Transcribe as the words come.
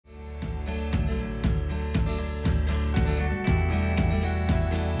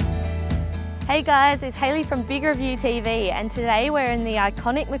Hey guys, it's Hayley from Big Review TV, and today we're in the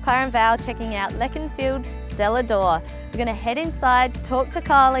iconic McLaren Vale checking out Leconfield Cellar Door. We're going to head inside, talk to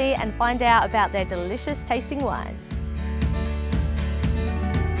Carly and find out about their delicious tasting wines.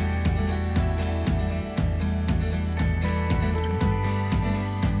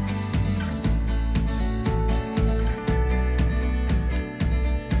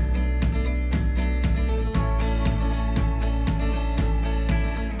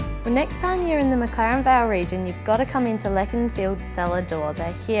 Well, next time you're in the McLaren Vale region, you've got to come into Leconfield Cellar Door.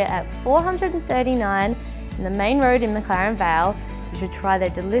 They're here at 439 in the main road in McLaren Vale. You should try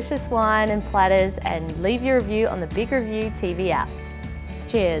their delicious wine and platters and leave your review on the Big Review TV app.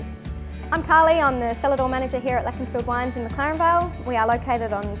 Cheers. I'm Carly, I'm the Cellar Door Manager here at Leconfield Wines in McLaren Vale. We are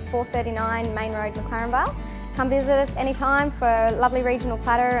located on 439 Main Road, McLaren Vale. Come visit us anytime for a lovely regional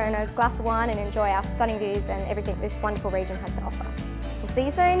platter and a glass of wine and enjoy our stunning views and everything this wonderful region has to offer. We'll see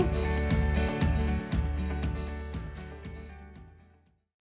you soon.